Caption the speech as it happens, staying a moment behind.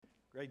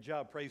Great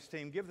job, praise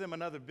team. Give them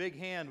another big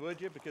hand,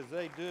 would you? Because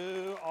they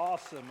do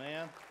awesome,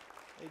 man.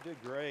 They do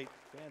great.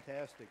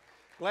 Fantastic.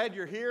 Glad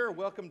you're here.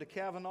 Welcome to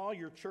Cavanaugh,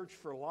 your church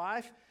for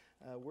life.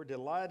 We're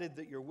delighted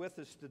that you're with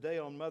us today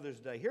on Mother's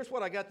Day. Here's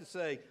what I got to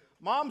say.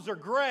 Moms are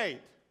great,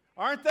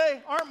 aren't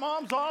they? Aren't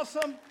moms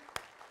awesome?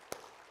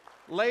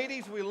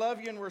 Ladies, we love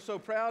you and we're so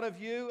proud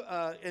of you.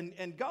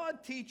 And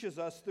God teaches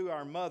us through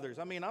our mothers.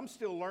 I mean, I'm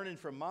still learning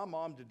from my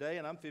mom today,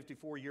 and I'm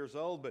 54 years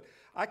old, but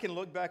I can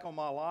look back on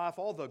my life,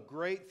 all the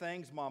great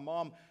things my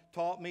mom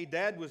taught me.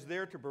 Dad was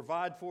there to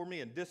provide for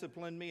me and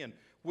discipline me and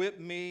whip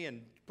me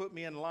and put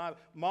me in line.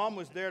 Mom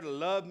was there to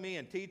love me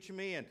and teach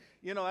me, and,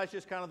 you know, that's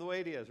just kind of the way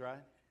it is, right?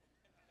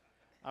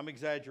 I'm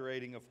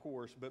exaggerating, of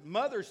course, but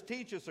mothers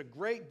teach us a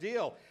great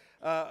deal.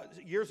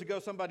 Years ago,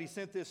 somebody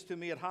sent this to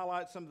me. It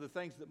highlights some of the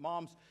things that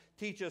moms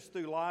teach us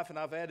through life, and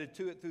I've added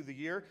to it through the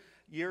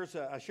years.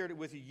 I shared it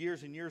with you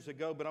years and years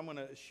ago, but I'm going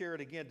to share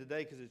it again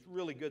today because it's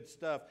really good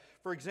stuff.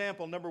 For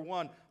example, number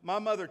one, my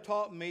mother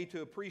taught me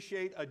to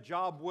appreciate a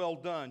job well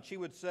done. She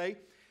would say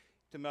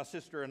to my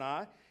sister and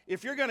I,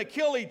 if you're going to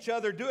kill each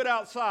other, do it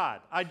outside.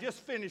 I just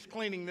finished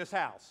cleaning this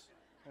house.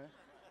 Okay?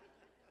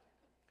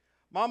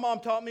 My mom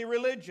taught me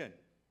religion.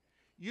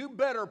 You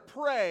better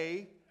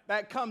pray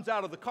that comes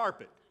out of the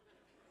carpet.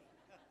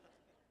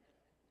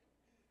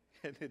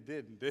 And it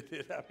didn't, did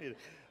it? I mean,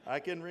 I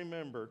can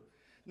remember.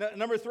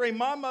 Number three,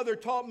 my mother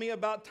taught me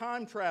about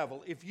time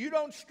travel. If you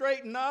don't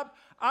straighten up,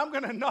 I'm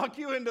going to knock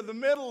you into the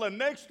middle of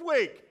next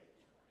week.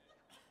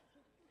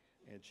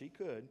 And she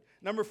could.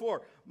 Number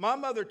four, my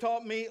mother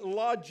taught me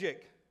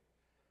logic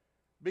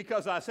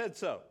because I said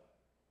so.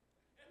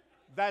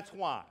 That's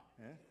why.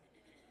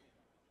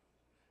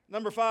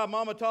 Number five,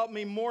 Mama taught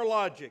me more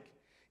logic.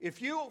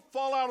 If you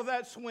fall out of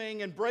that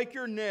swing and break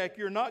your neck,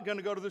 you're not going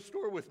to go to the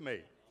store with me.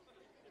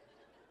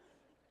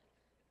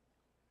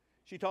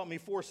 She taught me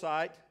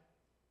foresight.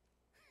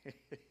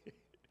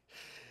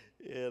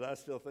 And I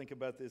still think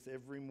about this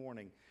every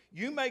morning.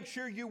 You make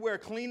sure you wear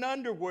clean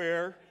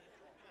underwear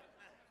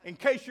in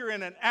case you're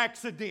in an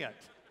accident.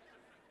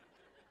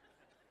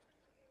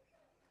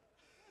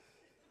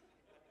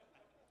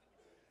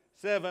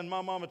 Seven,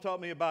 my mama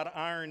taught me about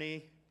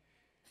irony.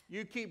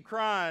 You keep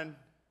crying,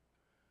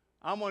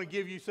 I'm going to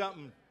give you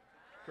something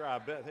to cry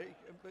about.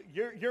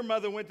 Your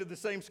mother went to the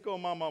same school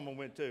my mama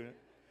went to.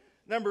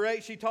 Number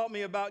eight, she taught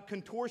me about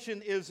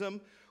contortionism.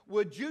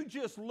 Would you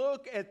just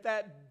look at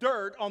that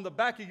dirt on the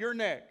back of your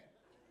neck?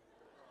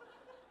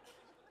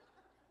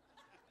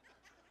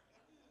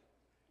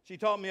 She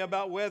taught me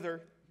about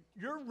weather.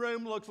 Your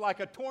room looks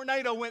like a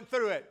tornado went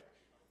through it.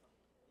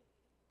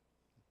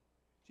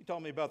 She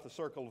taught me about the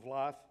circle of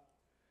life.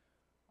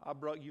 I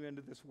brought you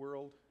into this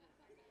world.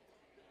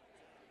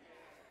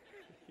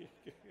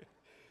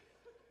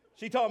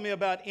 She taught me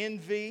about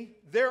envy.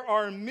 There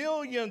are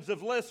millions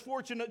of less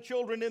fortunate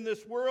children in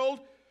this world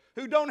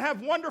who don't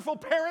have wonderful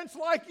parents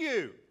like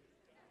you.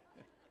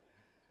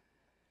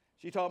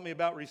 She taught me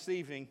about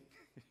receiving.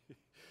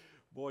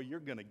 Boy, you're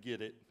going to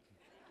get it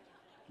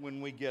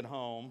when we get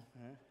home.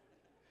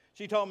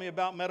 She taught me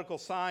about medical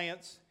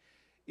science.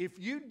 If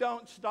you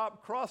don't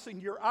stop crossing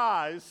your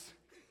eyes,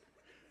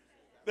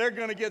 they're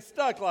going to get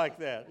stuck like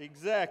that.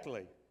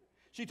 Exactly.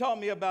 She taught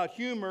me about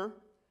humor.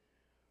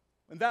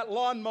 When that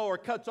lawnmower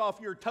cuts off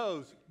your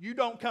toes, you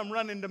don't come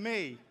running to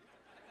me.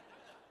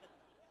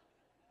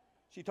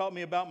 She taught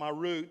me about my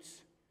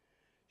roots.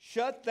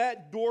 Shut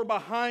that door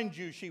behind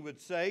you, she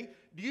would say.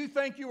 Do you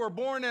think you were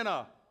born in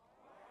a...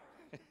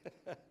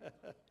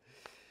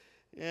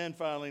 And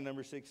finally,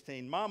 number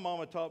 16, my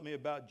mama taught me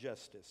about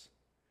justice.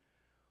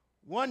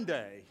 One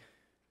day,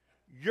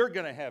 you're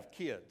going to have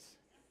kids.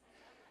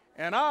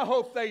 And I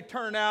hope they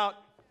turn out...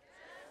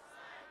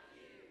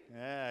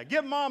 Yeah,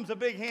 give moms a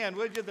big hand,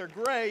 would you? They're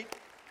great.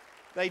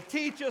 They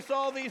teach us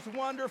all these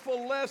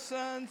wonderful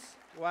lessons.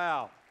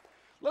 Wow.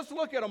 Let's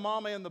look at a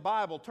mama in the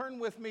Bible. Turn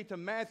with me to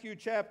Matthew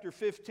chapter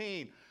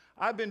 15.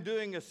 I've been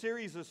doing a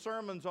series of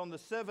sermons on the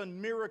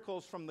 7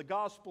 miracles from the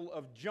Gospel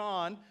of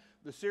John.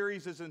 The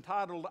series is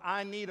entitled,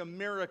 I Need a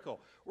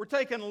Miracle. We're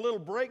taking a little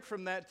break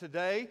from that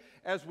today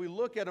as we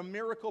look at a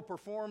miracle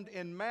performed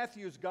in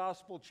Matthew's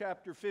Gospel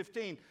chapter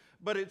 15.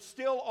 But it's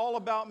still all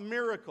about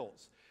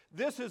miracles.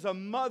 This is a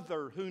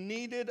mother who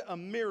needed a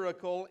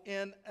miracle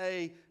in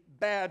a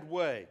bad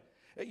way.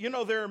 You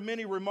know, there are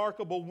many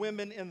remarkable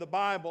women in the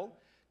Bible.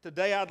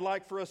 Today I'd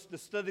like for us to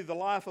study the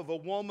life of a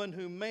woman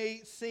who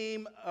may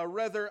seem a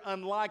rather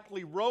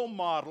unlikely role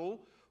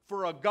model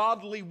for a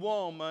godly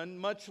woman,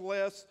 much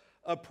less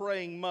a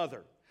praying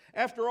mother.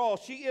 After all,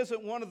 she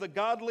isn't one of the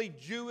godly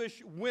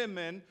Jewish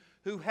women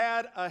who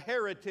had a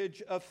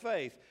heritage of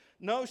faith.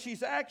 No,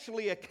 she's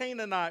actually a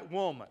Canaanite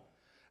woman,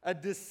 a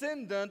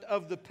descendant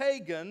of the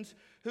pagans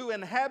who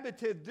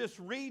inhabited this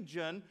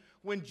region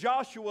when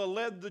Joshua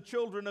led the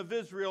children of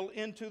Israel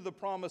into the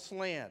promised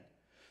land.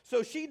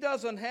 So she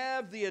doesn't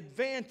have the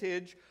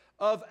advantage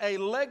of a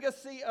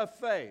legacy of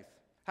faith.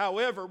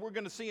 However, we're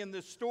going to see in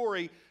this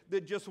story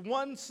that just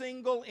one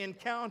single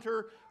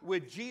encounter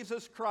with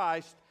Jesus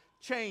Christ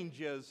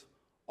changes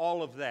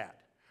all of that.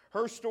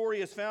 Her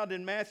story is found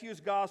in Matthew's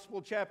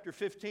Gospel, chapter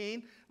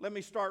 15. Let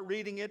me start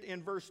reading it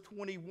in verse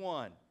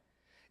 21.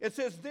 It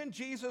says, "Then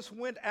Jesus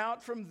went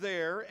out from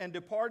there and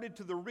departed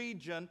to the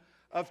region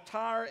of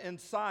Tyre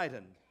and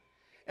Sidon.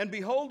 And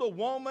behold, a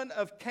woman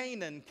of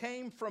Canaan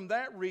came from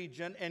that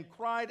region and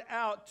cried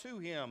out to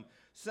him,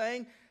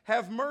 saying,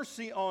 'Have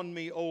mercy on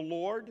me, O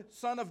Lord,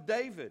 Son of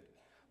David.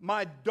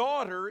 My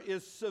daughter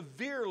is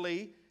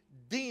severely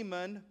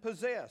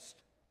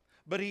demon-possessed.'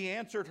 But he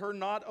answered her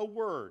not a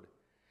word.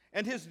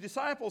 And his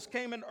disciples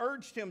came and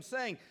urged him,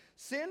 saying,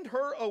 'Send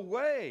her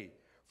away,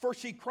 for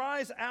she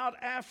cries out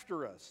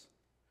after us.'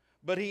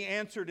 But he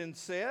answered and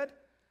said,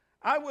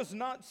 'I was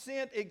not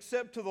sent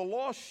except to the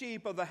lost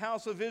sheep of the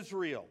house of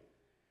Israel.'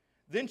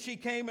 Then she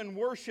came and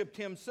worshipped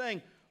him,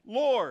 saying,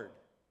 'Lord,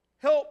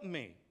 help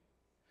me.'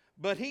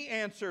 But he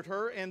answered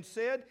her and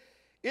said,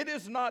 'It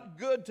is not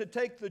good to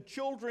take the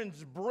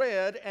children's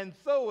bread and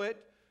throw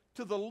it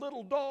to the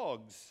little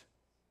dogs.'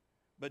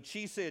 But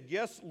she said,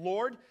 'Yes,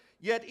 Lord,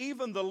 yet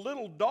even the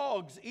little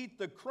dogs eat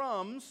the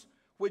crumbs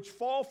which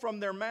fall from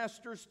their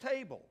master's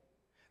table.'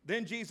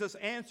 Then Jesus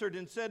answered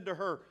and said to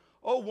her,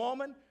 'O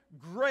woman,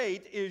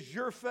 great is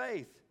your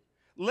faith.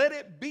 Let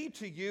it be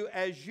to you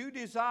as you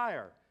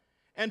desire.'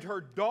 And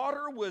her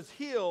daughter was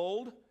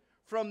healed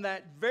from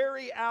that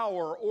very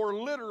hour," or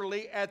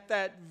literally at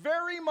that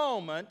very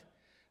moment,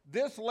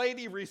 this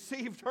lady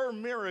received her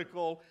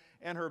miracle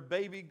and her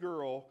baby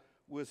girl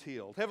was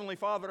healed. Heavenly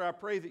Father, I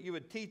pray that you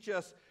would teach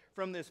us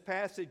from this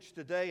passage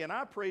today. And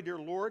I pray, dear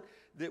Lord,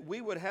 that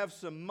we would have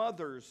some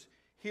mothers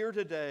here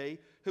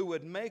today who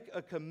would make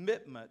a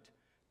commitment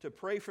to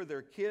pray for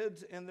their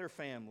kids and their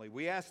family.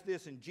 We ask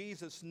this in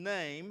Jesus'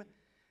 name.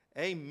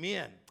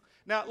 Amen.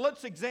 Now,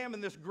 let's examine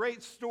this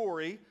great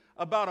story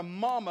about a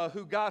mama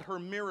who got her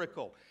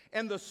miracle.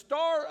 And the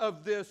star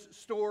of this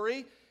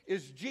story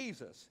is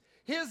Jesus.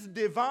 His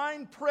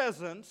divine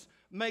presence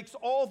makes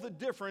all the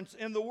difference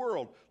in the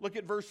world. Look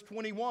at verse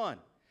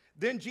 21.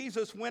 "Then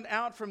Jesus went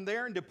out from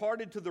there and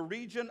departed to the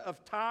region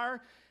of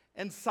Tyre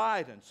and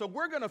Sidon." So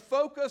we're going to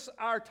focus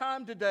our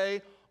time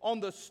today on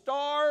the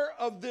star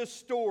of this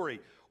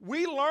story.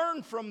 We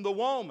learn from the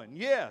woman,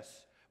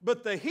 yes,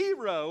 but the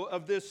hero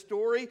of this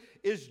story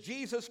is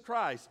Jesus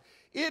Christ.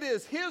 It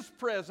is His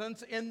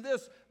presence in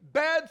this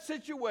bad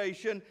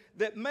situation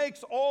that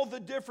makes all the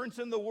difference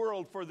in the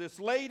world for this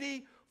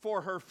lady,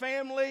 for her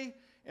family,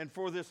 and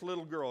for this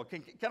little girl.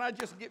 Can I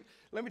just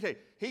let me tell you,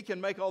 He can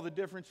make all the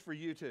difference for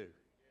you too.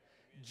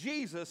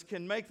 Jesus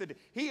can make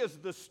He is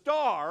the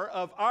star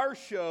of our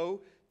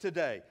show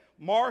today.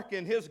 Mark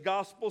in his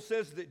gospel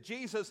says that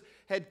Jesus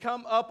had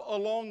come up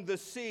along the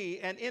sea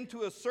and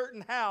into a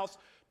certain house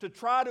to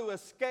try to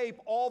escape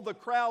all the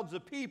crowds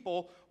of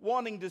people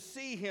wanting to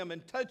see Him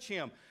and touch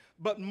Him.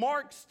 But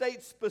Mark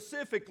states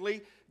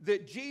specifically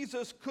that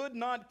Jesus could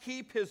not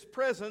keep His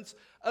presence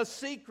a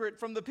secret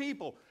from the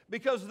people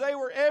because they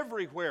were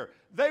everywhere.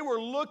 They were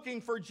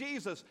looking for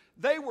Jesus.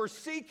 They were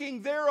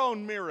seeking their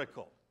own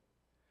miracle.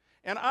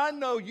 And I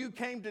know you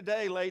came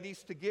today,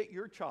 ladies, to get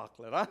your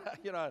chocolate.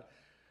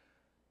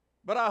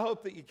 But I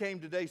hope that you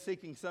came today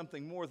seeking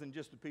something more than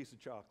just a piece of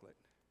chocolate.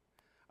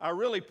 I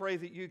really pray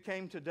that you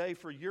came today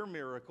for your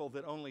miracle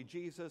that only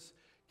Jesus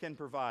can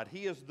provide.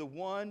 He is the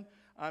one,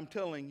 I'm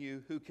telling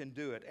you, who can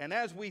do it. And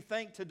as we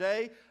think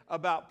today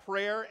about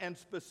prayer, and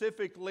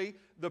specifically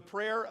the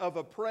prayer of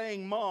a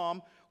praying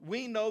mom,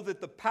 we know that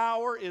the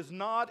power is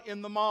not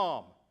in the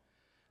mom.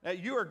 Now,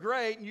 you are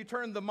great, and you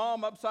turn the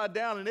mom upside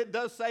down, and it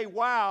does say,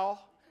 wow.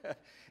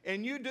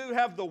 And you do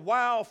have the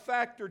wow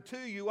factor to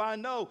you, I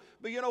know.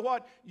 But you know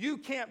what? You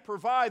can't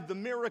provide the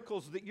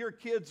miracles that your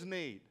kids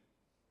need.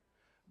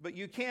 But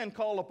you can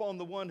call upon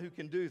the one who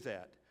can do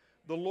that,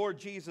 the Lord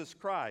Jesus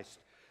Christ.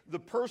 The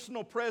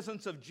personal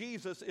presence of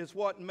Jesus is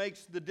what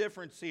makes the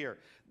difference here.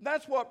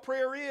 That's what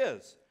prayer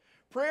is.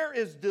 Prayer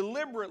is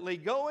deliberately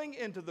going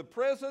into the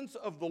presence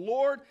of the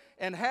Lord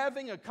and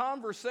having a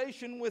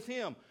conversation with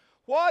Him.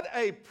 What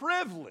a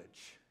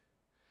privilege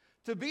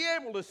to be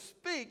able to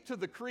speak to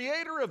the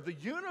Creator of the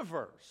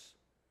universe.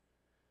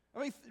 I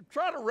mean,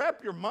 try to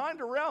wrap your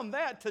mind around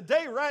that.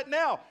 Today, right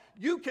now,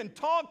 you can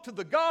talk to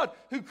the God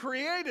who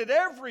created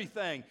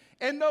everything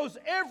and knows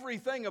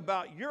everything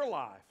about your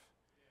life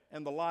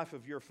and the life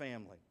of your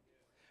family.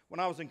 When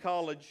I was in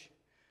college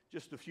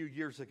just a few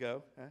years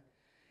ago,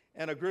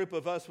 and a group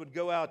of us would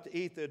go out to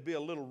eat, there'd be a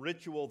little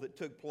ritual that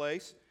took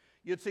place.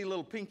 You'd see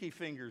little pinky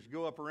fingers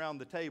go up around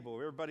the table.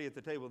 Everybody at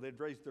the table, they'd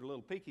raise their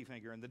little pinky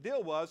finger. And the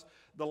deal was,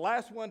 the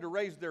last one to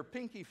raise their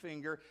pinky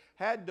finger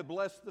had to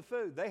bless the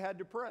food. They had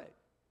to pray.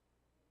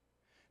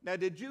 Now,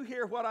 did you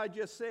hear what I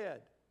just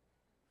said?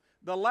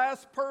 The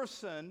last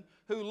person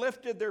who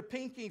lifted their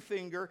pinky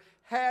finger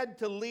had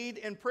to lead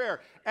in prayer,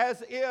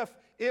 as if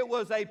it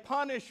was a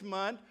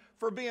punishment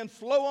for being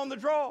slow on the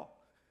draw.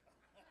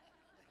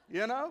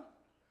 You know?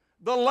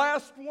 The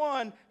last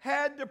one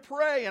had to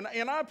pray, and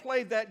I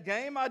played that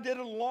game. I did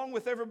it along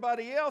with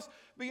everybody else.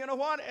 But you know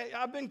what?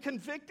 I've been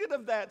convicted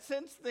of that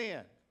since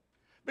then.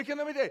 Because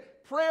let me tell you,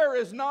 prayer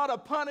is not a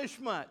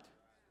punishment.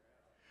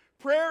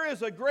 Prayer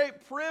is a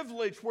great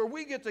privilege where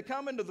we get to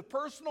come into the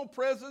personal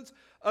presence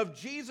of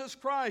Jesus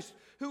Christ,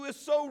 who is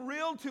so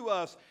real to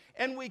us,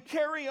 and we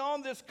carry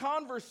on this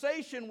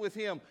conversation with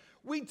Him.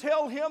 We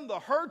tell Him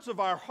the hurts of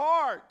our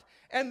heart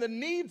and the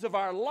needs of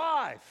our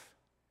life,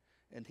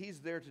 and He's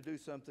there to do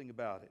something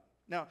about it.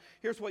 Now,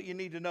 here's what you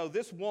need to know.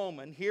 This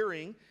woman,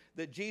 hearing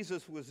that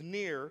Jesus was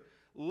near,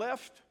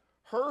 left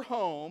her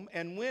home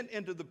and went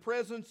into the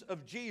presence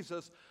of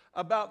Jesus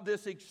about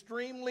this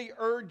extremely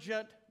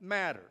urgent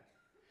matter.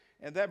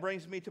 And that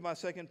brings me to my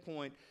second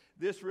point.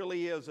 This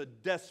really is a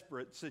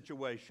desperate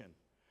situation.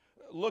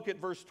 Look at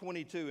verse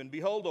 22. And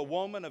behold, a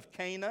woman of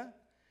Cana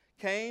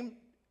came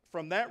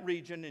from that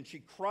region, and she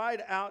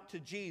cried out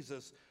to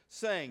Jesus,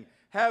 saying,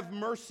 "Have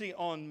mercy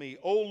on me,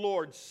 O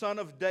Lord, Son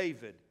of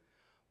David.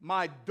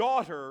 My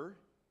daughter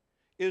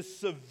is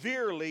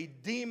severely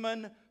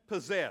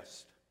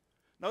demon-possessed."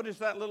 Notice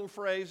that little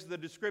phrase, the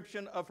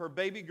description of her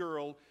baby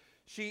girl.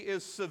 She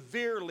is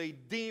severely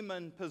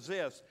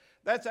demon-possessed.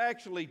 That's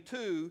actually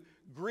two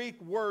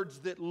Greek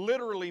words that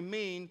literally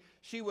mean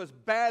she was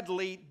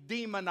badly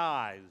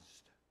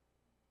demonized.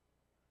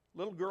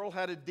 Little girl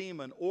had a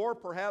demon, or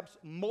perhaps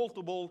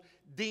multiple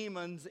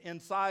demons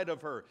inside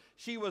of her.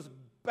 She was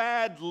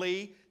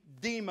badly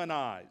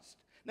demonized.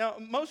 Now,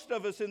 most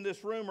of us in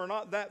this room are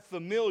not that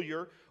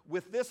familiar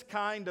with this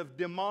kind of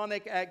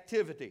demonic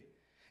activity.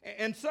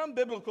 And some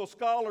biblical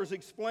scholars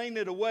explain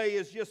it away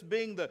as just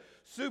being the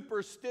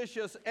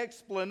superstitious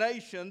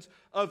explanations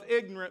of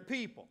ignorant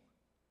people.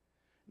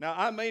 Now,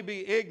 I may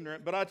be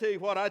ignorant, but I tell you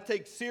what, I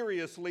take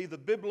seriously the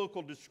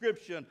biblical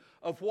description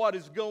of what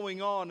is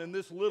going on in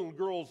this little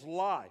girl's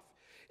life.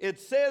 It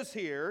says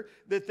here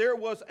that there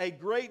was a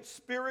great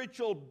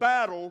spiritual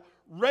battle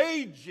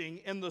raging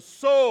in the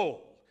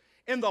soul,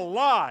 in the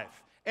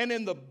life, and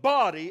in the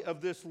body of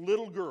this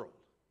little girl.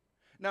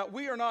 Now,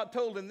 we are not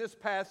told in this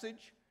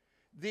passage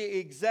the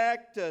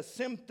exact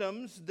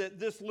symptoms that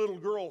this little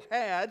girl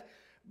had,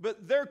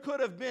 but there could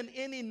have been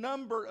any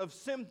number of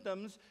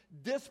symptoms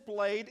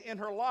displayed in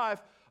her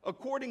life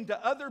according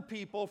to other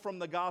people from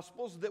the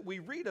Gospels that we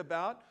read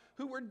about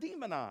who were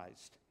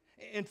demonized.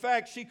 In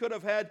fact, she could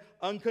have had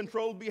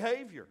uncontrolled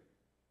behavior.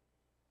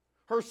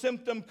 Her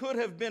symptom could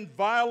have been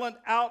violent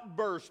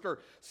outbursts or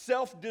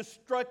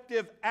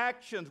self-destructive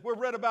actions. We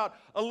read about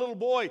a little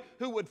boy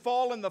who would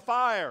fall in the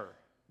fire,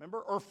 remember,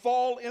 or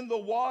fall in the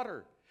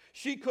water.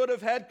 She could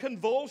have had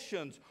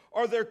convulsions,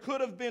 or there could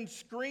have been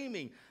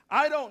screaming.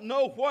 I don't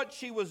know what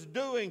she was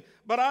doing,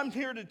 but I'm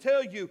here to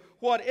tell you,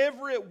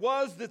 whatever it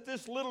was that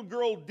this little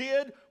girl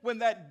did when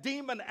that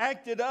demon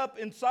acted up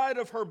inside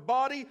of her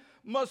body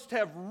must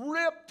have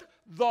ripped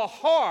the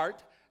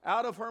heart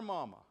out of her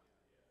mama.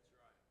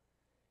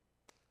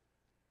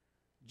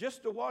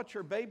 Just to watch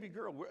her baby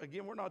girl.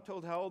 Again, we're not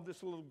told how old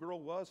this little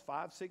girl was,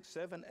 5, 6,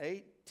 7,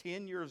 8,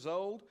 10 years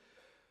old.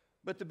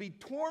 But to be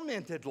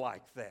tormented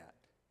like that.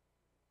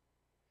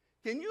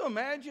 Can you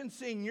imagine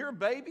seeing your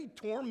baby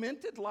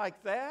tormented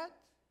like that?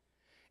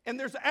 And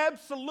there's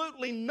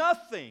absolutely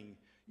nothing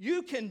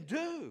you can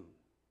do.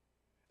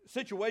 The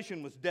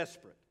situation was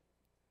desperate.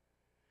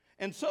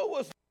 And so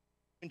was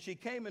when she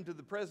came into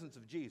the presence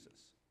of Jesus.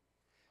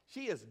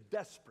 She is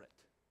desperate.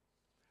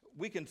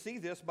 We can see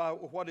this by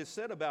what is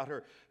said about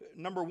her.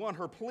 Number one,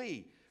 her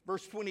plea.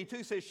 Verse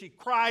 22 says she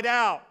cried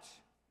out.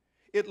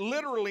 It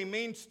literally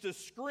means to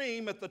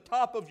scream at the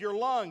top of your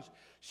lungs.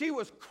 She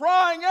was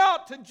crying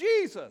out to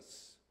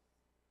Jesus.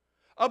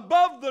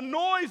 Above the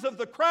noise of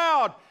the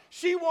crowd,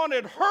 she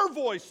wanted her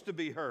voice to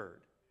be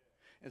heard.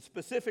 And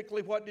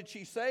specifically, what did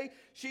she say?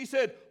 She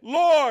said,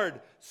 "Lord,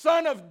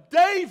 Son of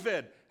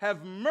David,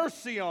 have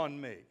mercy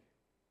on me."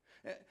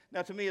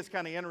 Now, to me, it's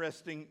kind of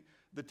interesting,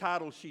 the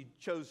title she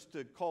chose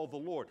to call the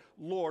Lord.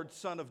 Lord,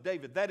 Son of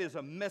David. That is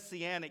a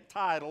messianic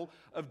title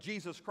of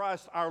Jesus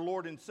Christ, our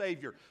Lord and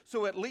Savior.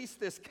 So at least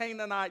this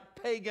Canaanite,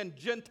 pagan,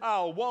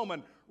 Gentile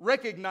woman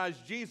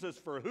recognized Jesus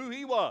for who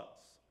He was.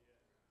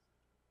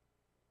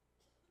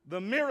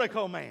 The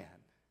miracle man.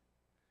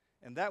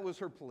 And that was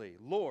her plea.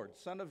 Lord,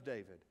 Son of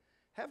David,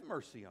 have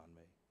mercy on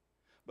me.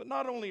 But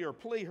not only her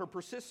plea, her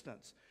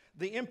persistence.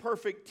 The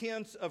imperfect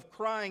tense of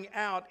crying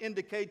out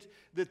indicates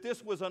that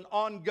this was an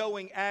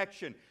ongoing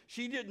action.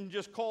 She didn't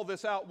just call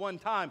this out one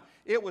time.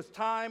 It was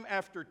time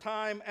after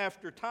time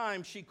after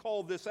time she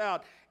called this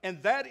out.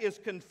 And that is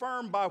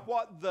confirmed by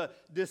what the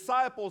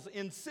disciples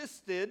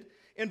insisted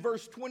in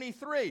verse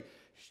 23.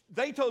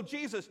 They told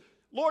Jesus,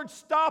 "Lord,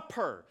 stop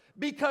her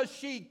because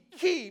she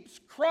keeps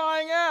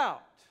crying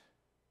out.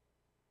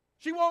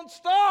 She won't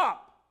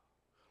stop.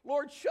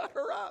 Lord, shut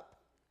her up."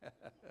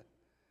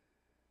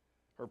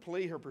 Her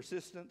plea, her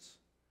persistence.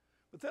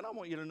 But then I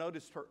want you to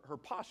notice her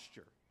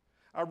posture.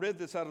 I read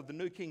this out of the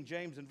New King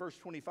James in verse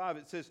 25.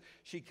 It says,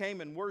 she came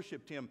and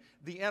worshiped Him.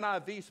 The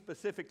NIV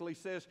specifically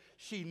says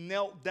she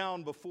knelt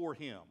down before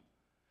Him.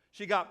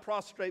 She got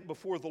prostrate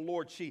before the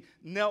Lord. She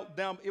knelt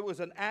down. It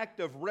was an act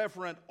of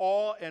reverent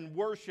awe and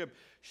worship.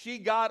 She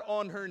got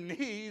on her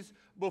knees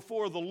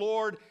before the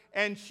Lord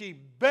and she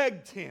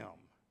begged Him,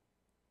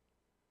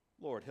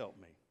 "Lord, help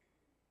me."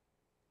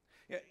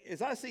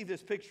 As I see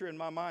this picture in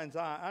my mind's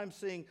eye, I'm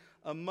seeing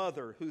a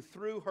mother who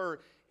threw her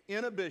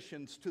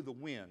inhibitions to the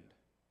wind.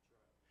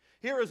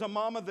 Here is a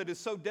mama that is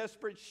so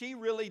desperate, she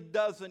really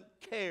doesn't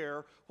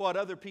care what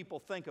other people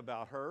think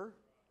about her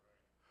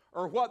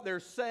or what they're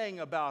saying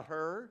about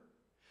her.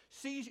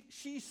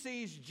 She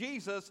sees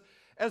Jesus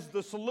as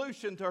the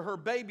solution to her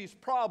baby's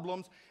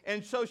problems,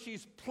 and so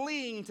she's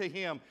pleading to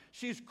him.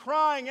 She's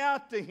crying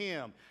out to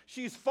him.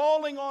 She's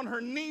falling on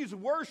her knees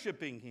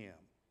worshiping him.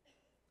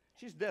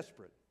 She's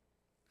desperate.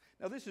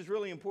 Now, this is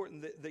really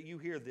important that you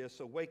hear this,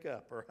 so wake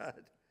up, all right?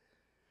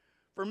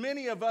 For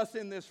many of us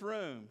in this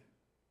room,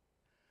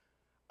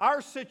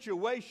 our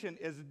situation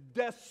is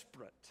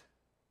desperate,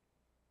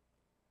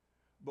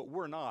 but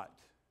we're not.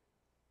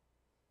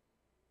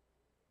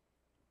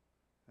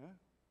 Huh?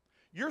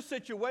 Your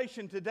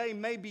situation today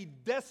may be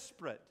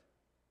desperate,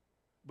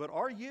 but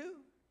are you?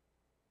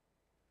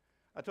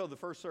 I told the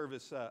first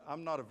service,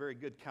 I'm not a very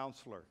good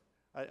counselor.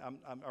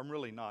 I'm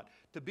really not.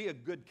 To be a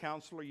good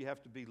counselor, you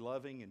have to be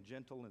loving and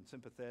gentle and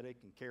sympathetic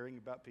and caring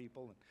about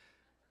people. And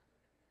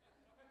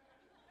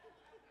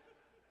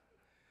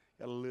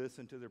got to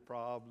listen to their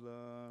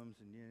problems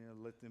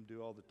and let them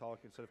do all the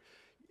talking stuff.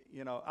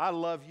 I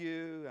love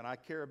you and I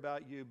care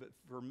about you, but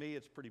for me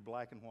it's pretty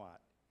black and white.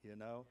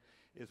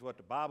 It's what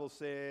the Bible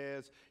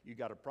says. You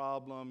got a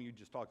problem, you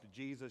just talk to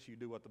Jesus. You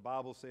do what the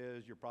Bible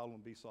says, your problem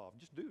will be solved.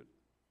 Just do it.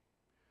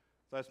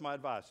 So that's my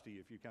advice to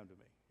you if you come to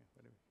me.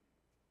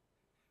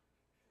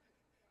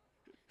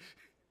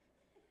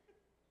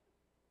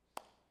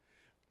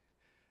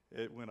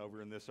 It went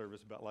over in this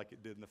service about like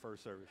it did in the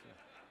first service.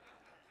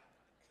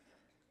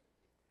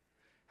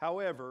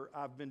 However,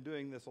 I've been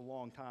doing this a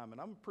long time,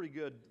 and I'm pretty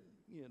good,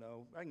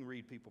 I can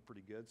read people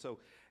pretty good. So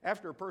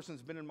after a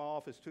person's been in my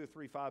office 2 or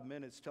 3, 5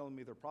 minutes telling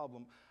me their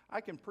problem, I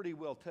can pretty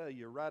well tell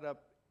you right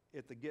up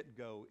at the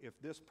get-go if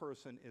this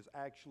person is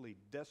actually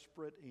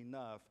desperate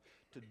enough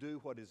to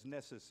do what is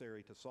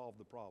necessary to solve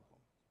the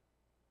problem.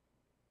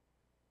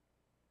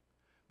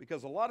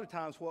 Because a lot of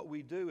times what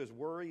we do is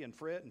worry and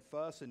fret and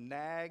fuss and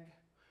nag.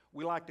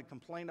 We like to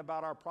complain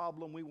about our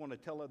problem. We want to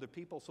tell other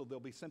people so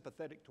they'll be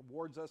sympathetic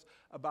towards us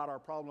about our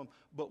problem,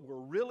 but we're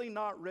really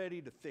not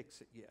ready to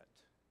fix it yet.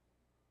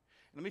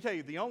 And let me tell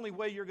you, the only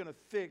way you're going to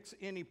fix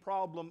any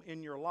problem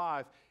in your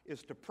life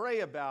is to pray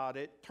about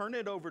it, turn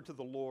it over to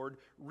the Lord,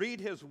 read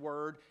His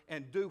Word,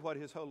 and do what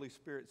His Holy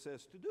Spirit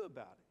says to do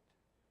about it.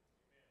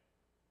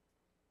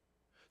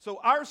 So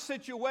our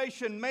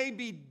situation may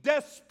be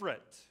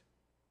desperate,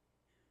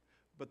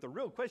 but the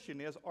real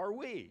question is, are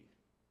we?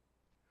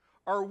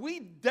 Are we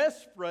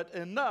desperate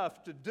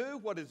enough to do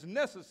what is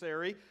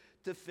necessary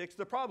to fix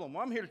the problem?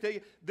 Well, I'm here to tell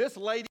you, this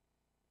lady,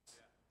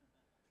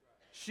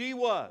 she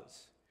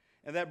was.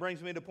 And that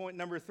brings me to point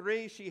number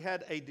 3. She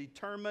had a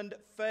determined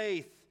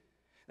faith.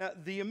 Now,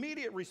 the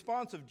immediate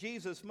response of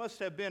Jesus must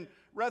have been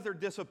rather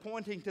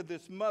disappointing to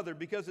this mother,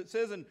 because it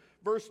says in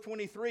verse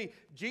 23,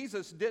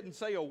 Jesus didn't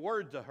say a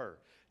word to her.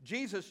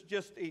 Jesus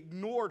just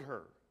ignored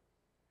her.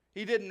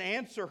 He didn't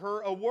answer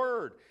her a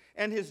word.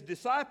 And his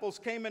disciples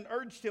came and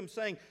urged him,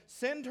 saying,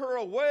 "Send her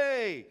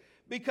away,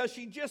 because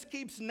she just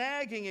keeps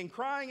nagging and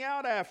crying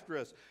out after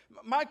us."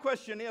 My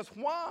question is,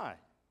 why?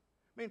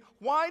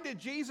 Why did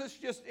Jesus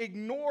just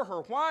ignore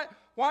her?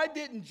 Why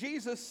didn't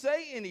Jesus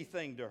say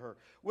anything to her?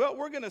 Well,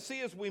 we're going to see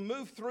as we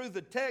move through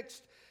the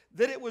text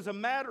that it was a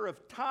matter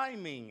of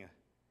timing.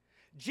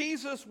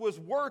 Jesus was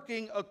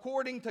working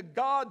according to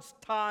God's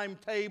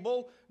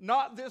timetable,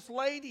 not this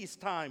lady's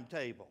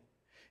timetable.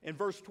 In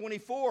verse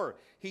 24,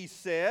 he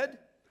said,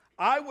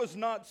 "I was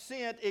not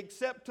sent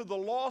except to the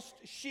lost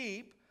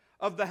sheep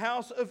of the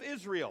house of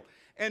Israel."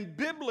 And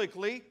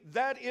biblically,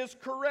 that is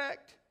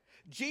correct.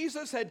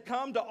 Jesus had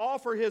come to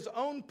offer his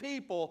own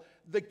people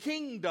the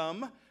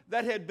kingdom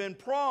that had been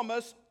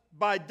promised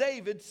by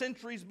David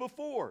centuries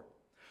before.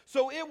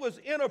 So it was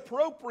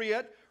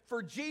inappropriate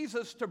for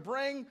Jesus to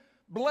bring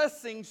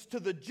blessings to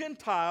the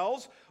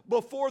Gentiles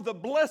before the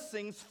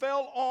blessings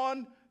fell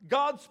on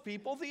God's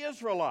people, the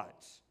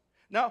Israelites.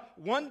 Now,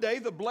 one day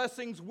the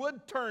blessings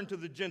would turn to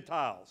the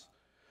Gentiles.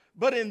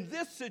 But in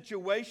this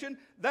situation,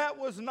 that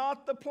was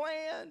not the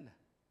plan.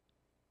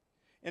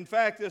 In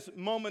fact, this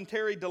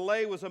momentary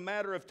delay was a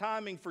matter of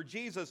timing for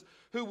Jesus,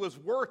 who was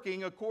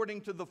working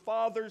according to the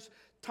Father's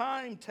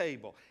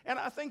timetable. And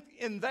I think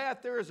in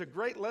that there is a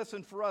great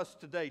lesson for us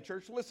today.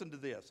 Church, listen to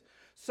this.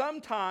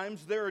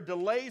 Sometimes there are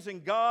delays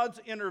in God's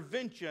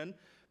intervention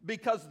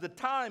because the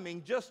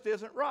timing just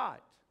isn't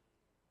right.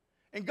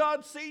 And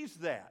God sees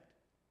that.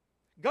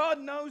 God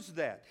knows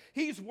that.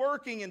 He's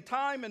working in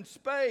time and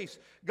space.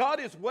 God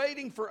is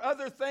waiting for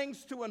other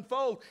things to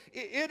unfold.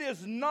 It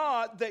is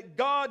not that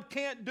God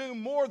can't do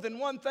more than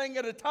one thing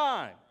at a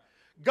time.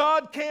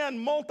 God can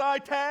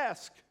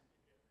multitask,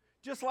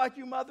 just like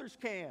you mothers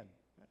can.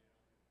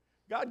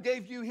 God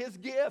gave you His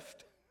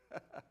gift.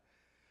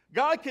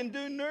 God can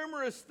do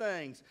numerous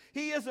things.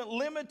 He isn't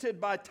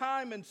limited by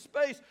time and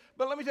space.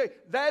 But let me tell you,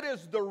 that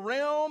is the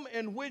realm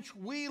in which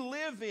we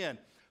live in.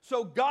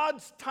 So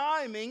God's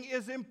timing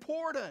is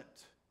important.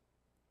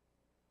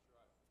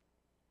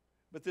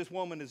 But this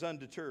woman is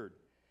undeterred.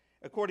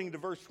 According to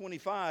verse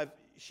 25,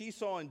 she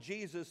saw in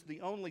Jesus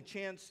the only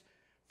chance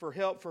for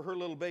help for her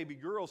little baby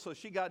girl, so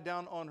she got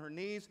down on her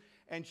knees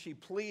and she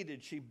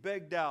pleaded, she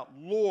begged out,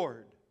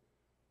 Lord,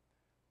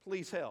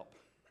 please help.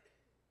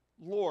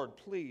 Lord,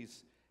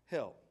 please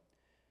help.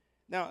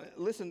 Now,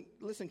 listen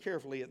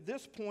carefully. At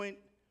this point,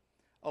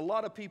 a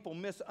lot of people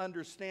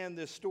misunderstand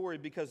this story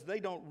because they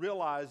don't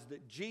realize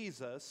that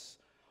Jesus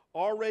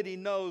already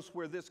knows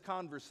where this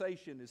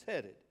conversation is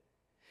headed.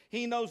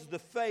 He knows the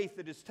faith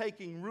that is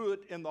taking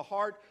root in the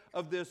heart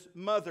of this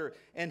mother,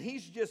 and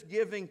he's just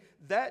giving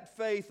that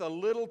faith a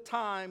little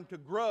time to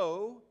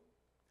grow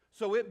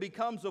so it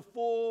becomes a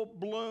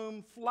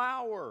full-bloom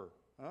flower.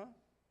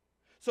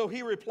 So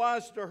he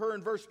replies to her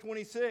in verse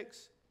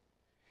 26,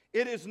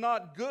 "It is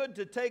not good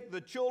to take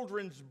the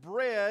children's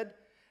bread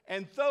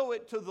and throw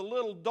it to the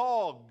little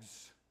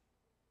dogs."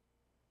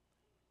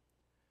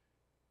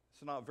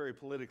 It's not very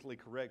politically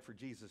correct for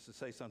Jesus to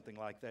say something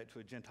like that to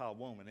a Gentile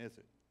woman, is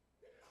it?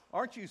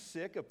 Aren't you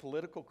sick of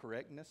political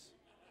correctness?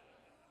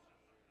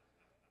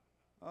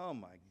 Oh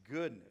my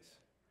goodness.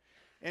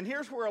 And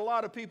here's where a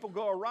lot of people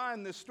go awry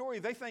in this story.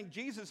 They think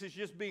Jesus is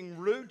just being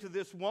rude to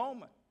this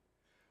woman.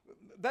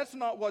 That's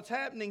not what's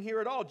happening here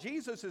at all.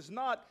 Jesus is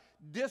not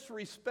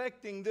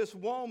disrespecting this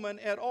woman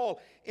at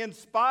all, in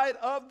spite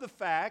of the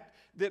fact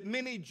that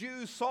many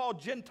Jews saw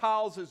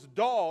Gentiles as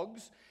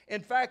dogs.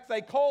 In fact,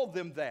 they called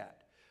them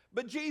that.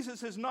 But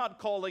Jesus is not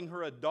calling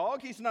her a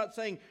dog. He's not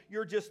saying,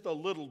 you're just a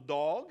little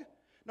dog.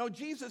 No,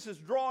 Jesus is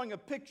drawing a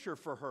picture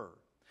for her.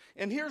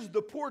 And here's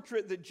the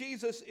portrait that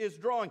Jesus is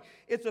drawing.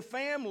 It's a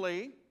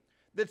family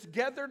that's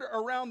gathered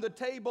around the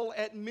table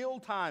at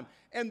mealtime.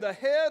 And the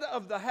head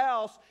of the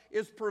house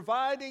is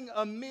providing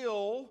a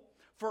meal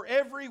for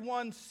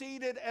everyone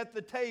seated at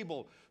the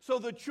table. So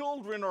the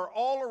children are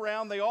all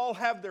around. They all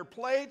have their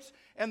plates.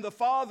 And the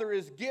father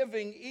is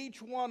giving each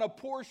one a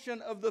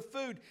portion of the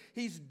food.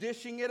 He's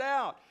dishing it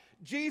out.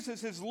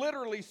 Jesus is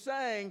literally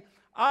saying,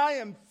 I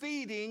am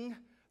feeding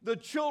the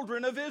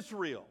children of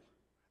Israel.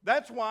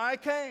 That's why I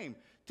came,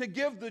 to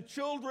give the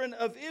children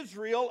of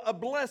Israel a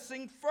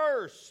blessing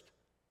first.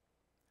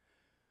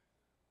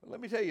 But let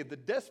me tell you, the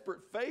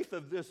desperate faith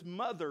of this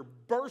mother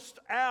burst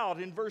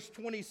out in verse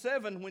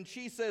 27 when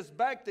she says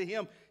back to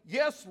him,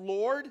 "Yes,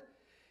 Lord,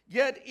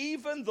 yet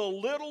even the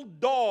little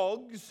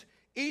dogs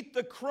eat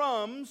the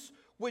crumbs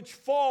which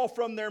fall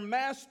from their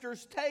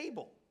master's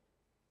table."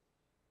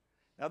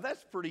 Now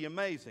that's pretty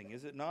amazing,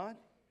 is it not?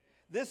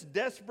 This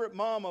desperate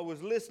mama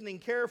was listening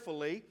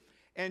carefully,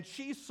 and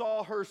she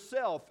saw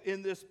herself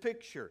in this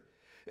picture.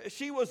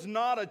 She was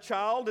not a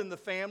child in the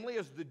family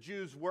as the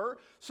Jews were,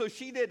 so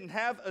she didn't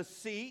have a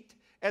seat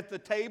at the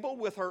table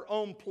with her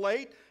own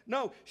plate.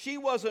 No, she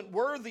wasn't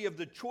worthy of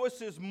the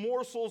choicest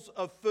morsels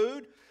of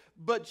food,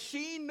 but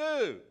she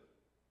knew,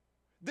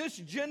 this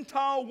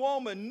Gentile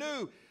woman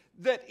knew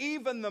that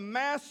even the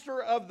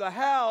master of the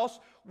house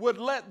would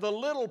let the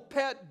little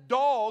pet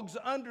dogs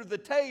under the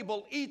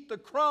table eat the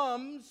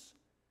crumbs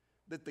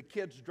that the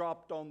kids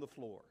dropped on the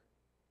floor.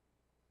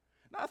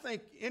 Now, I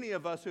think any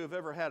of us who have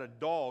ever had a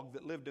dog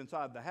that lived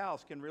inside the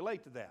house can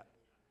relate to that.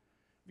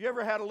 Have you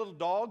ever had a little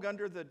dog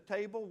under the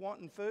table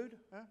wanting food?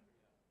 Huh?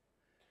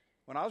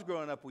 When I was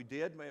growing up, we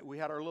did. We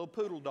had our little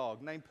poodle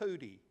dog named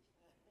Pootie.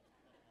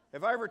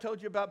 Have I ever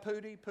told you about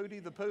Pootie?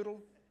 Pootie the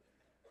poodle?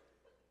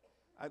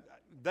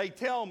 They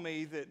tell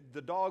me that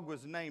the dog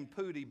was named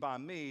Pootie by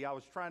me. I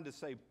was trying to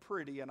say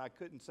pretty, and I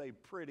couldn't say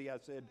pretty. I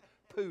said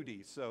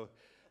Pootie, so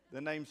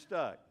the name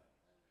stuck.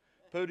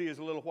 Pootie is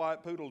a little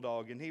white poodle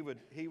dog, and he would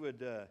eat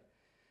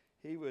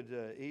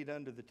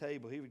under the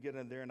table. He would get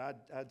in there, and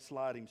I'd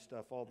slide him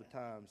stuff all the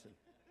times, and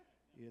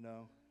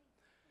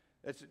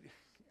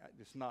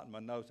it's not in my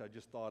notes. I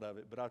just thought of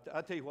it, but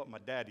I'll tell you what my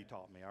daddy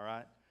taught me. All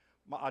right,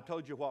 I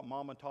told you what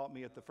Mama taught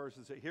me at the first.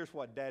 Here's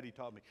what Daddy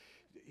taught me.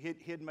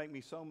 He'd make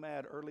me so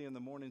mad early in the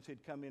mornings.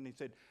 He'd come in and he'd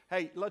say,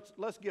 "Hey,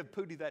 let's give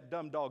Pootie that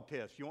dumb dog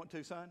test. You want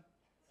to, son?"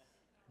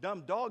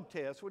 Dumb dog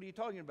test? What are you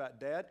talking about,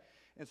 Dad?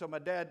 And so my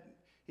dad,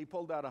 he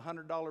pulled out a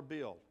 $100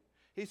 bill.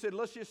 He said,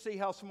 "Let's just see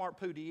how smart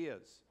Pootie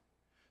is."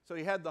 So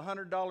he had the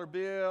 $100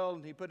 bill,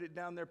 and he put it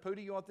down there.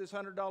 "Pootie, you want this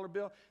 $100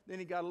 bill?" Then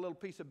he got a little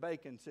piece of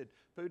bacon and said,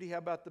 "Pootie, how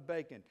about the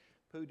bacon?"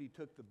 Pootie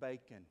took the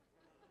bacon.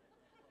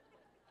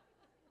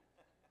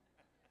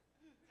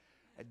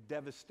 It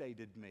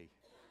devastated me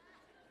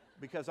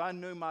because I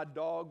knew my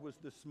dog was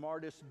the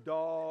smartest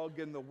dog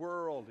in the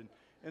world.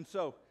 And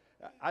so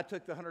I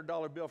took the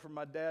 $100 bill from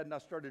my dad, and I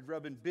started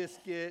rubbing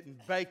biscuit and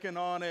bacon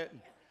on it.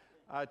 And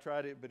I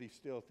tried it, but he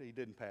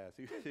didn't pass.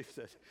 He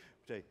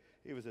said,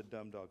 he was a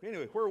dumb dog.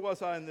 Anyway, where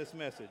was I in this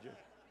message?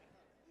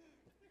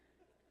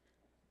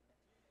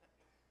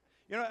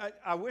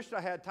 I wished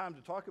I had time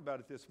to talk about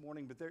it this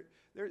morning, but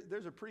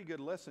there's a pretty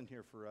good lesson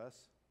here for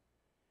us.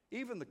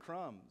 Even the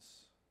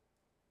crumbs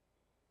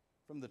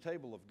from the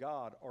table of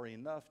God are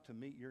enough to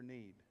meet your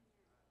need.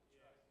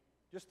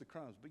 Just the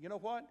crumbs. But you know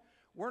what?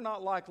 We're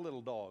not like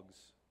little dogs.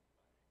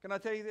 Can I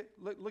tell you that?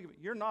 Look at me.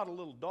 You're not a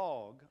little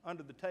dog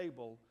under the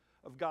table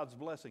of God's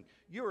blessing.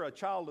 You're a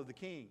child of the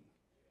King.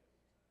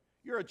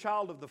 You're a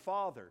child of the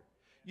Father.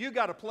 You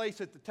got a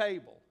place at the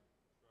table.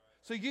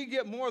 So you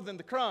get more than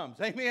the crumbs.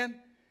 Amen?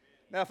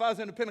 Now, if I was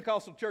in a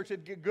Pentecostal church,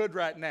 it'd get good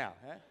right now.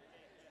 Huh?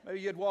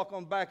 Maybe you'd walk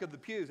on the back of the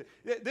pews.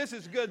 This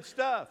is good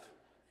stuff.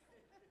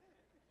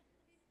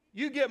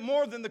 You get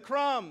more than the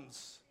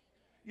crumbs.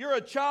 You're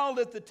a child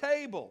at the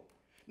table.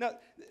 Now,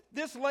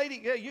 this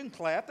lady, yeah, you can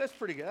clap. That's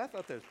pretty good. I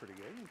thought that was pretty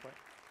good. You can clap.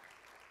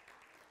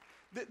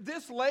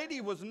 This lady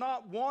was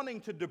not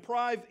wanting to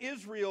deprive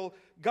Israel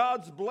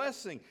God's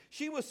blessing.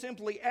 She was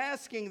simply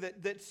asking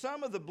that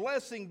some of the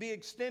blessing be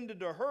extended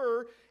to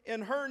her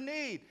in her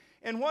need.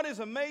 And what is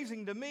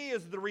amazing to me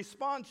is the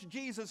response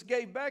Jesus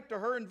gave back to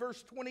her in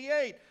verse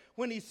 28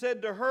 when he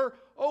said to her,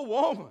 "Oh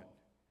woman,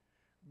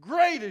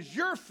 great is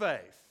your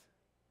faith."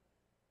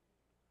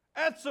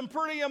 That's some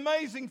pretty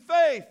amazing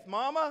faith,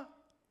 Mama.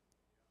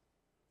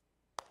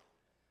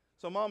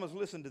 So mamas,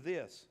 listen to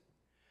this.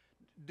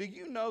 Do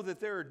you know that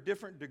there are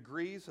different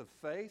degrees of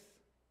faith?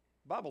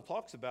 The Bible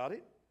talks about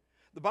it.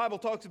 The Bible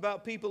talks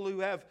about people who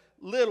have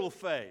little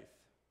faith,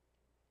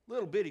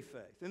 little bitty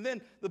faith. And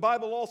then the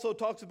Bible also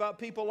talks about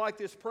people like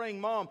this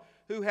praying mom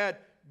who had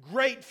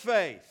great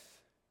faith.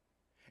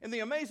 And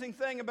the amazing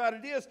thing about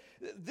it is,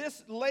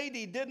 this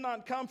lady did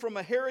not come from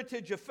a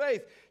heritage of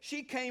faith.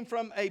 She came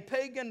from a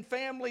pagan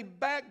family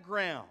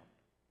background.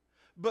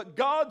 But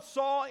God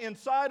saw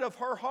inside of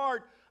her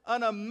heart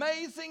an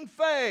amazing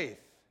faith.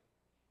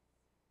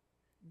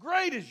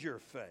 Great is your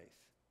faith.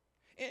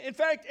 In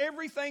fact,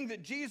 everything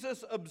that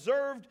Jesus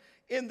observed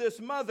in this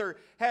mother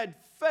had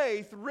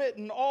faith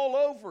written all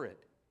over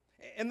it.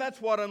 And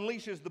that's what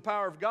unleashes the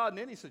power of God in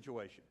any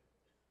situation.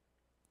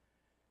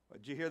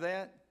 Did you hear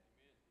that?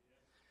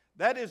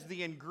 That is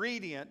the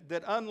ingredient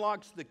that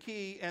unlocks the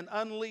key and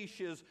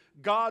unleashes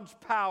God's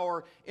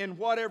power in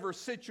whatever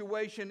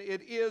situation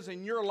it is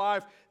in your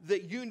life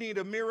that you need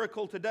a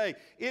miracle today.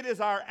 It is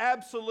our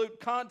absolute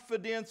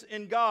confidence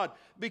in God,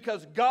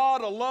 because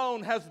God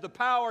alone has the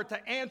power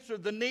to answer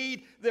the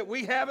need that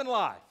we have in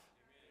life.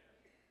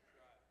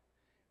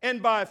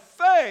 And by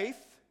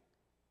faith,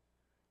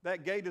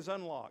 that gate is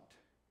unlocked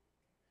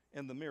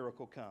and the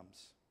miracle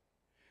comes.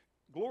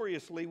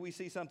 Gloriously, we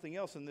see something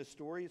else in this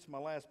story. It's my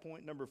last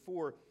point, number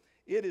 4.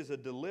 It is a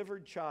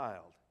delivered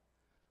child.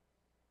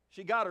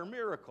 She got her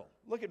miracle.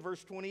 Look at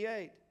verse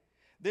 28.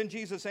 Then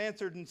Jesus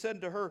answered and said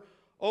to her,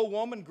 "O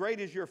woman, great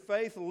is your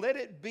faith. Let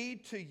it be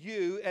to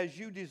you as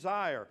you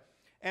desire."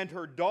 And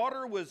her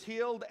daughter was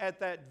healed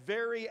at that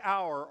very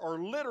hour. Or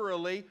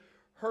literally,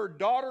 her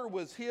daughter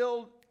was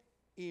healed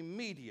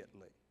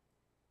immediately.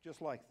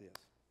 Just like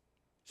this.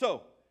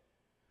 So,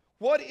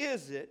 what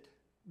is it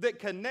that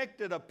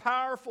connected a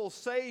powerful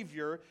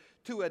Savior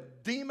to a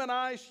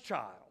demonized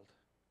child?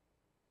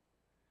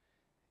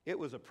 It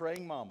was a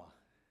praying mama.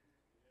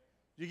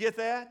 You get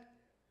that?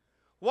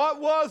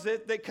 What was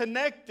it that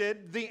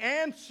connected the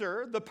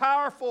answer, the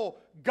powerful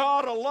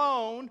God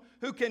alone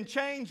who can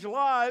change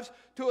lives,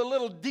 to a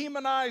little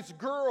demonized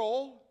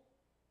girl?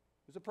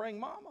 It was a praying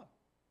mama.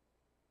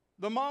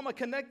 The mama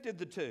connected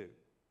the two.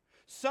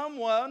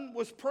 Someone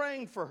was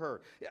praying for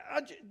her.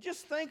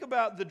 Just think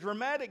about the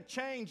dramatic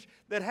change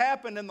that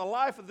happened in the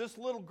life of this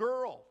little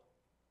girl.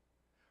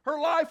 Her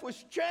life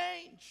was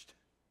changed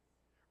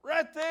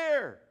right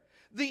there.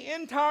 The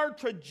entire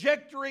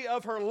trajectory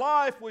of her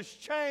life was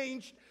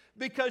changed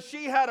because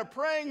she had a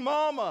praying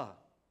mama.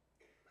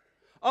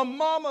 A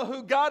mama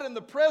who got in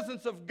the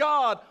presence of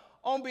God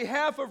on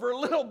behalf of her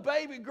little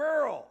baby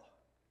girl.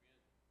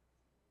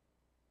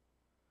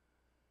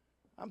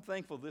 I'm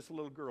thankful this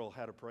little girl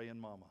had a praying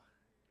mama.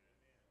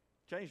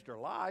 Changed her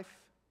life.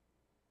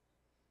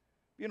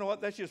 You know what?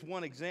 That's just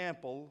one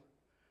example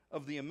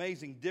of the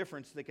amazing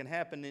difference that can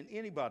happen in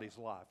anybody's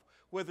life,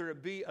 whether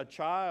it be a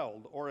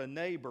child or a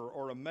neighbor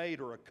or a mate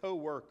or a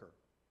co-worker.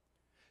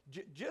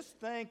 Just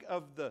think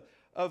of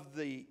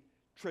the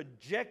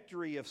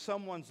trajectory of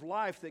someone's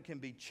life that can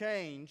be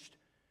changed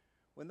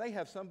when they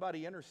have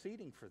somebody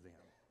interceding for them,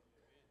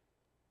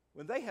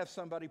 when they have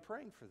somebody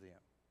praying for them.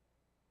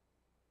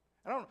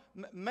 I don't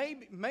know,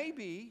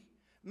 maybe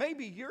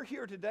you're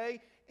here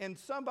today and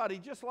somebody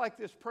just like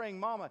this praying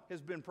mama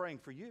has been praying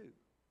for you.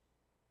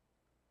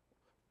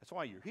 That's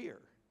why you're here.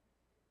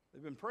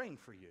 They've been praying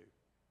for you.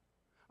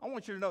 I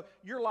want you to know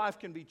your life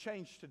can be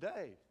changed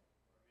today.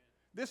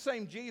 This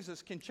same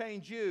Jesus can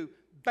change you,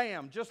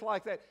 bam, just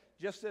like that,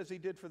 just as he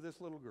did for this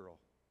little girl.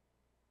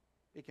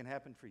 It can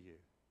happen for you.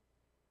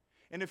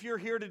 And if you're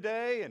here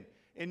today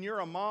and you're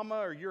a mama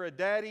or you're a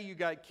daddy, you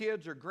got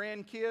kids or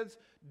grandkids,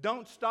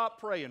 don't stop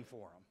praying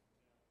for them.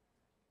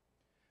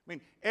 I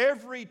mean,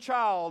 every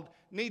child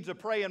needs a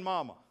praying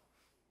mama.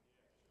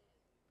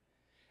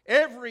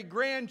 Every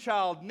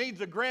grandchild needs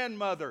a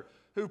grandmother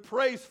who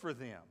prays for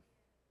them.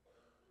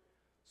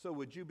 So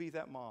would you be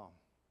that mom?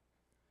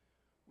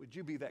 Would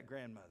you be that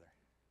grandmother?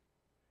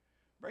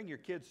 Bring your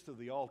kids to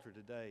the altar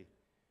today.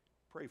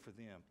 Pray for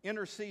them.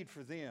 Intercede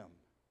for them.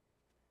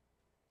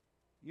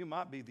 You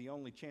might be the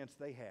only chance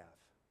they have.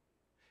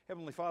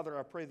 Heavenly Father,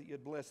 I pray that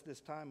you'd bless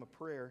this time of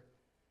prayer.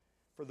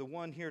 For the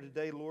one here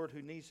today, Lord,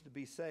 who needs to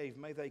be saved,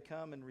 may they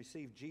come and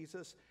receive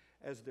Jesus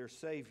as their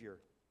Savior.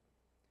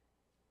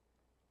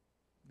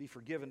 Be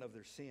forgiven of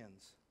their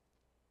sins.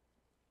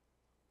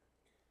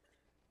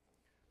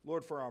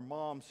 Lord, for our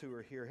moms who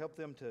are here, help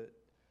them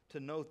to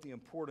note the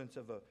importance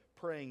of a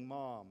praying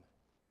mom.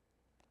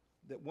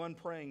 That one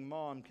praying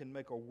mom can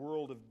make a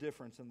world of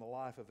difference in the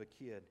life of a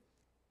kid.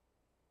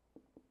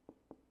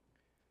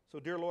 So,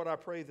 dear Lord, I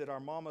pray that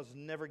our mamas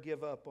never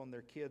give up on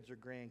their kids or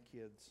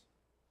grandkids.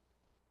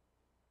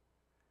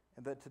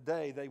 And that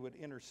today they would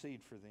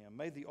intercede for them.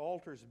 May the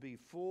altars be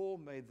full.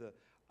 May the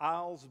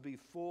aisles be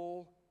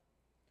full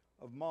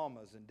of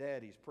mamas and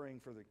daddies praying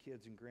for their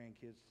kids and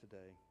grandkids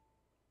today.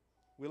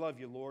 We love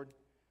you, Lord.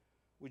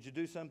 Would you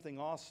do something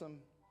awesome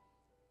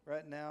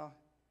right now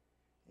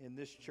in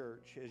this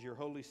church as your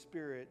Holy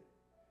Spirit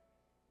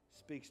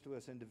speaks to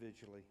us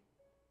individually?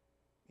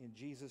 In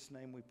Jesus'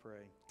 name we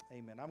pray.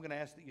 Amen. I'm going to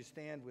ask that you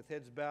stand with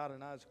heads bowed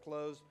and eyes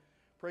closed.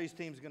 Praise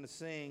team's going to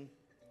sing.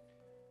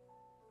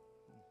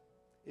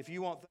 If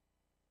you want